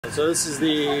So this is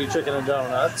the chicken and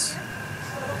donuts.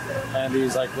 And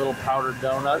these like little powdered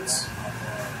donuts.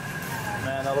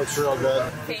 Man, that looks real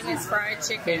good. Famous fried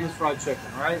chicken. Famous fried chicken,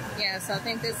 right? Yeah, so I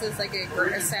think this is like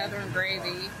a southern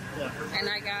gravy. Yeah. And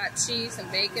I got cheese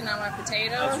and bacon on my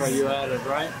potatoes. That's right, you added,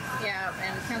 right? Yeah,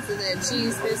 and it comes with a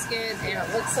cheese biscuit, and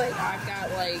it looks like I've got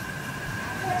like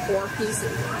 4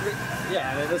 pieces.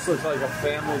 Yeah, and this looks like a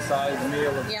family-sized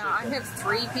meal of Yeah, chicken. I have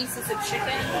 3 pieces of chicken.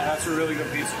 Yeah, that's a really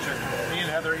good piece of chicken. Me and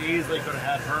Heather easily could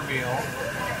have had her meal.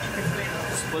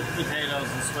 Split the potatoes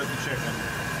and split the chicken.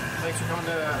 Thanks for coming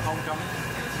to Homecoming.